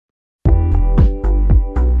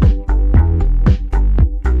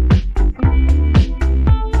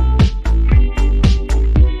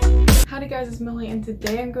and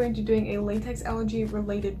today I'm going to be doing a latex allergy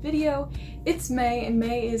related video. It's May, and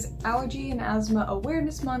May is Allergy and Asthma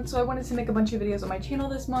Awareness Month, so I wanted to make a bunch of videos on my channel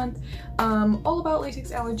this month all about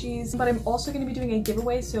latex allergies, but I'm also going to be doing a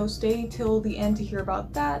giveaway, so stay till the end to hear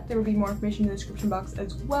about that. There will be more information in the description box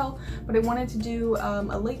as well, but I wanted to do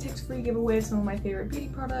a latex-free giveaway of some of my favorite beauty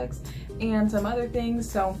products and some other things,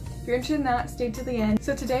 so if you're interested in that, stay till the end.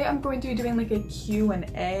 So today I'm going to be doing like a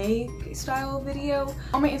Q&A style video.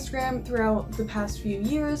 On my Instagram throughout the past few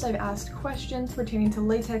years, I've asked questions pertaining to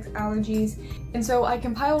latex allergies, and so I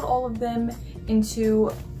compiled all of them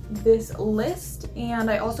into this list,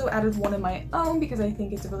 and I also added one of my own because I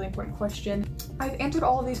think it's a really important question. I've answered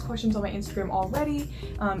all of these questions on my Instagram already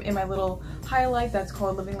in my little highlight that's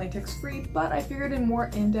called Living Latex Free, but I figured a more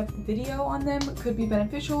in-depth video on them could be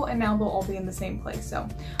beneficial, and now they'll all be in the same place. So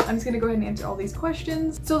I'm just gonna go ahead and answer all these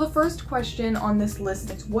questions. So the first question on this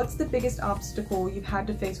list is, what's the biggest obstacle you've had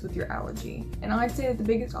to face with your allergy? And I'd say that the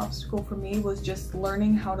biggest obstacle for me was just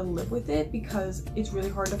learning how to live with it, because it's really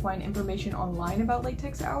hard to find information online about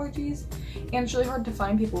latex allergies, and it's really hard to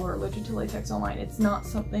find people who are allergic to latex online. It's not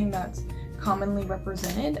something that's commonly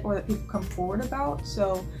represented or that people come forward about,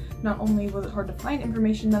 so not only was it hard to find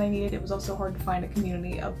information that I needed, it was also hard to find a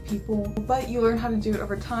community of people. But you learn how to do it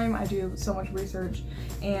over time. I do so much research,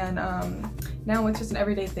 and now it's just an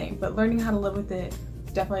everyday thing, but learning how to live with it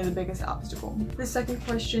is definitely the biggest obstacle. The second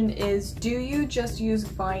question is, do you just use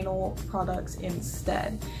vinyl products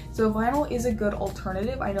instead? So vinyl is a good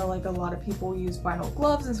alternative. I know like a lot of people use vinyl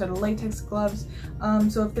gloves instead of latex gloves.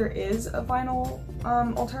 So if there is a vinyl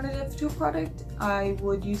alternative to a product, I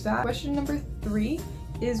would use that. Question number 3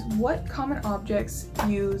 is, what common objects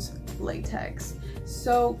use latex?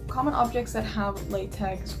 So common objects that have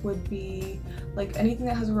latex would be like anything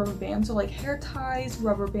that has a rubber band, so like hair ties,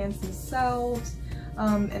 rubber bands themselves,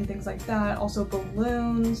 and things like that. Also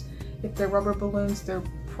balloons. If they're rubber balloons, they're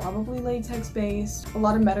probably latex based. A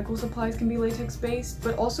lot of medical supplies can be latex based,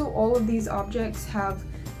 but also all of these objects have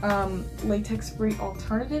latex free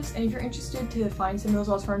alternatives, and if you're interested to find some of those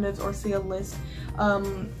alternatives or see a list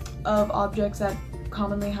of objects that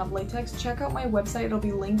commonly have latex, check out my website. It'll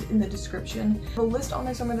be linked in the description. The list on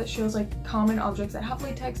there somewhere that shows like common objects that have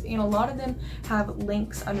latex, and a lot of them have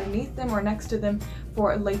links underneath them or next to them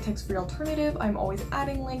for a latex free alternative. I'm always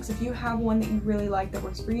adding links. If you have one that you really like that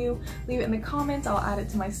works for you, leave it in the comments. I'll add it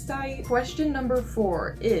to my site. Question number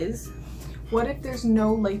 4 is, what if there's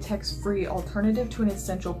no latex free alternative to an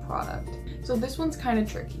essential product? So this one's kind of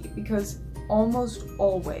tricky, because almost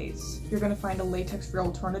always you're going to find a latex-free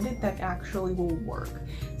alternative that actually will work.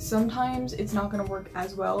 Sometimes it's not going to work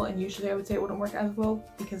as well, and usually I would say it wouldn't work as well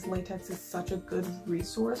because latex is such a good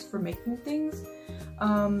resource for making things,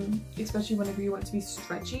 especially whenever you want it to be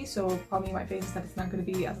stretchy. So the problem you might face is that it's not going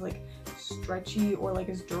to be as like stretchy or like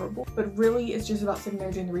as durable, but really it's just about sitting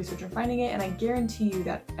there doing the research and finding it, and I guarantee you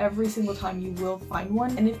that every single time you will find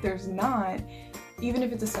one. And if there's not, even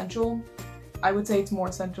if it's essential, I would say it's more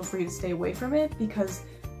essential for you to stay away from it, because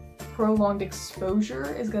prolonged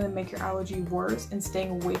exposure is going to make your allergy worse, and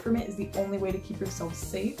staying away from it is the only way to keep yourself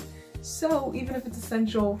safe. So even if it's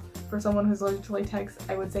essential for someone who's allergic to latex,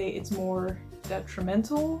 I would say it's more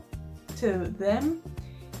detrimental to them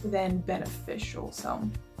than beneficial. So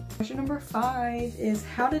question number 5 is,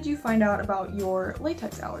 how did you find out about your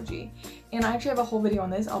latex allergy? And I actually have a whole video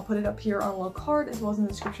on this. I'll put it up here on a little card as well as in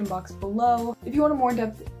the description box below. If you want a more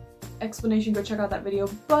in-depth explanation, go check out that video,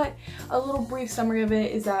 but a little brief summary of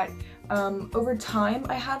it is that over time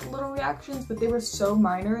I had little reactions, but they were so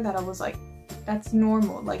minor that I was like, that's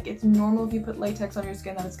normal. Like, it's normal if you put latex on your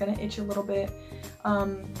skin that it's gonna itch a little bit.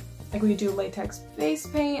 Like when you do latex face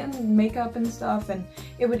paint and makeup and stuff, and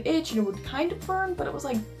it would itch and it would kind of burn, but it was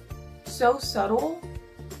like so subtle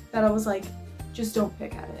that I was like, just don't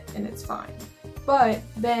pick at it and it's fine. But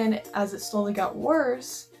then as it slowly got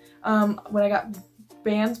worse, when I got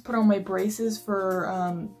bands put on my braces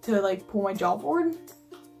for to like pull my jaw forward,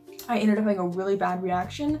 I ended up having a really bad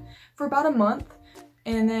reaction for about a month,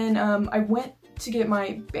 and then I went to get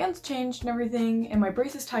my bands changed and everything and my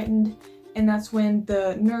braces tightened, and that's when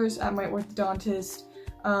the nurse at my orthodontist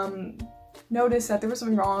noticed that there was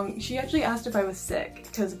something wrong. She actually asked if I was sick,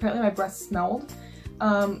 because apparently my breath smelled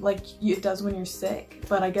like it does when you're sick,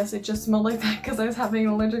 but I guess it just smelled like that because I was having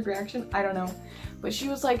an allergic reaction. I don't know, but she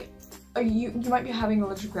was like, you might be having an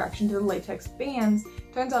allergic reaction to the latex bands.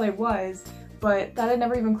 Turns out I was, but that had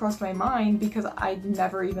never even crossed my mind because I'd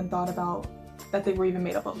never even thought about that they were even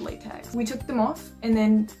made up of latex. We took them off, and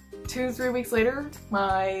then 2-3 weeks later,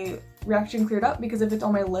 my reaction cleared up, because if it's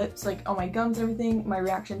on my lips, like on my gums and everything, my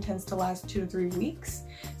reaction tends to last 2 to 3 weeks.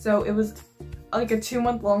 So it was like a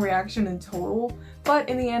 2-month long reaction in total, but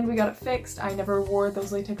in the end we got it fixed. I never wore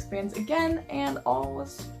those latex bands again, and all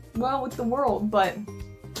was well with the world, but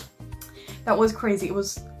that was crazy. It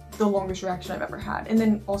was the longest reaction I've ever had. And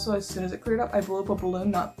then also, as soon as it cleared up, I blew up a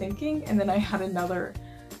balloon not thinking, and then I had another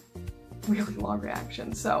really long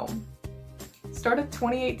reaction. So start of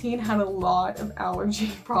 2018 had a lot of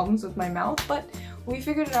allergy problems with my mouth, but we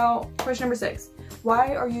figured it out. Question number 6.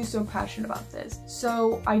 Why are you so passionate about this?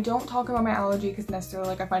 So I don't talk about my allergy because necessarily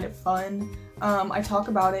like I find it fun. I talk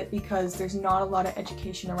about it because there's not a lot of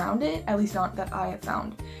education around it, at least not that I have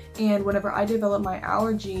found. And whenever I developed my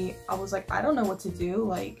allergy, I was like, I don't know what to do.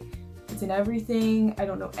 Like, it's in everything. I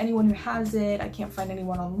don't know anyone who has it. I can't find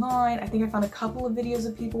anyone online. I think I found a couple of videos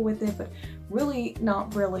of people with it, but really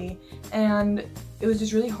not really. And it was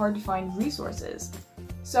just really hard to find resources.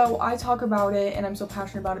 So I talk about it, and I'm so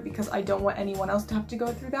passionate about it because I don't want anyone else to have to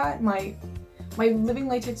go through that. My Living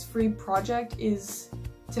Latex Free project is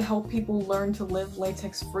to help people learn to live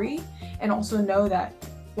latex free, and also know that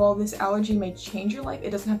while this allergy may change your life, it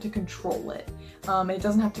doesn't have to control it, and it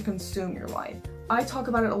doesn't have to consume your life. I talk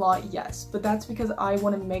about it a lot, yes, but that's because I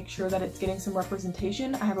want to make sure that it's getting some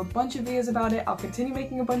representation. I have a bunch of videos about it. I'll continue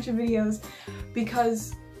making a bunch of videos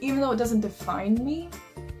because even though it doesn't define me,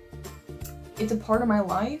 it's a part of my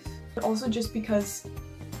life, but also just because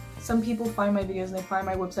some people find my videos and they find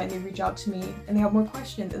my website and they reach out to me and they have more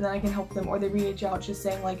questions, and then I can help them, or they reach out just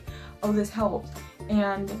saying like, oh, this helped.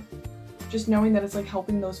 And just knowing that it's like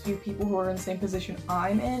helping those few people who are in the same position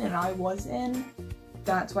I'm in and I was in,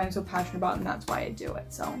 that's why I'm so passionate about it, and that's why I do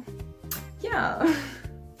it. So yeah.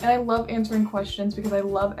 And I love answering questions because I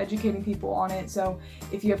love educating people on it. So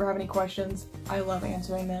if you ever have any questions, I love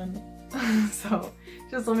answering them. So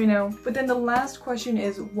just let me know. But then the last question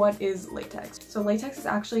is, what is latex? So latex is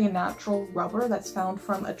actually a natural rubber that's found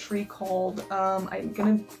from a tree called, I'm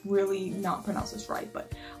gonna really not pronounce this right,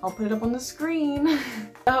 but I'll put it up on the screen.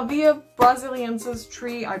 Via brasiliensis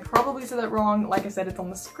tree. I probably said that wrong. Like I said, it's on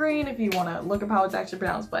the screen if you want to look up how it's actually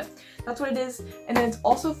pronounced, but that's what it is. And then it's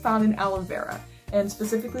also found in aloe vera, and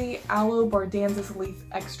specifically aloe bardensis leaf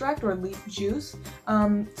extract or leaf juice.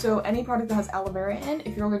 So any product that has aloe vera in,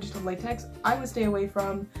 if you're allergic to latex, I would stay away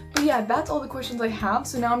from. But yeah, that's all the questions I have.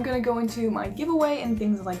 So now I'm gonna go into my giveaway and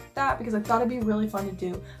things like that, because I thought it'd be really fun to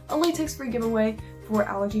do a latex-free giveaway for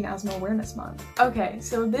Allergy and Asthma Awareness Month. Okay,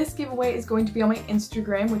 so this giveaway is going to be on my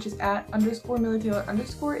Instagram, which is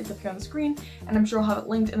 @_MillyTaylor_. It's up here on the screen, and I'm sure I'll have it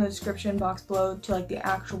linked in the description box below to like the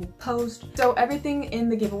actual post. So everything in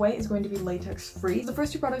the giveaway is going to be latex free. The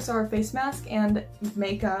first 2 products are a face mask and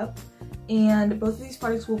makeup, and both of these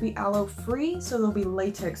products will be aloe free, so they'll be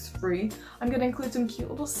latex free. I'm gonna include some cute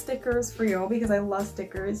little stickers for you because I love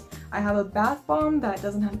stickers. I have a bath bomb that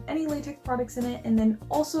doesn't have any latex products in it, and then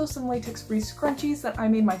also some latex free scrunchies that I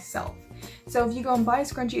made myself. So if you go and buy a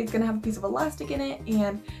scrunchie, it's gonna have a piece of elastic in it,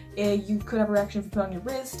 and you could have a reaction if you put it on your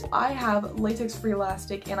wrist. I have latex free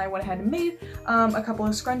elastic, and I went ahead and made a couple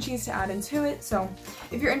of scrunchies to add into it. So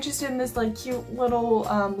if you're interested in this like cute little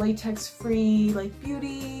latex free like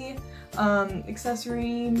beauty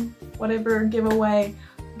accessory, whatever giveaway,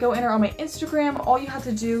 go enter on my Instagram. All you have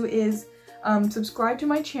to do is subscribe to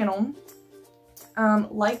my channel,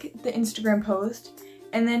 like the Instagram post,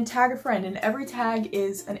 and then tag a friend, and every tag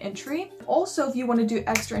is an entry. Also, if you want to do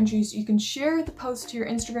extra entries, you can share the post to your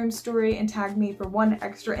Instagram story and tag me for 1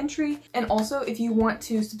 extra entry. And also, if you want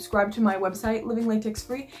to subscribe to my website, Living Latex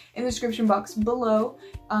Free, in the description box below,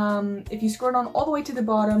 if you scroll down all the way to the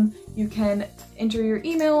bottom, you can enter your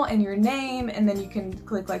email and your name, and then you can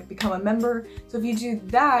click like become a member. So if you do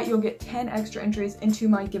that, you'll get 10 extra entries into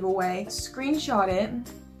my giveaway. Screenshot it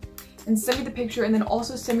and send me the picture, and then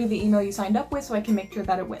also send me the email you signed up with so I can make sure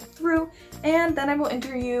that it went through, and then I will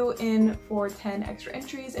enter you in for 10 extra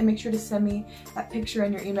entries. And make sure to send me that picture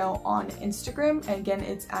and your email on Instagram, and again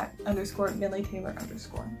it's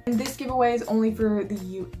 @_MillyTaylor_. And this giveaway is only for the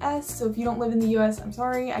US, so if you don't live in the US, I'm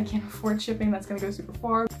sorry, I can't afford shipping, that's gonna go super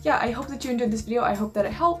far. Yeah, I hope that you enjoyed this video, I hope that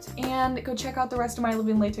it helped, and go check out the rest of my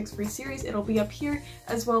Living Latex Free series. It'll be up here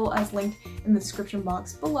as well as linked in the description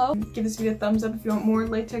box below. Give this video a thumbs up if you want more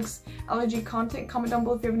latex allergy content. Comment down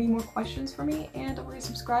below if you have any more questions for me, and don't forget to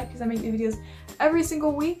subscribe because I make new videos every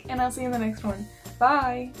single week, and I'll see you in the next one.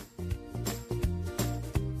 Bye!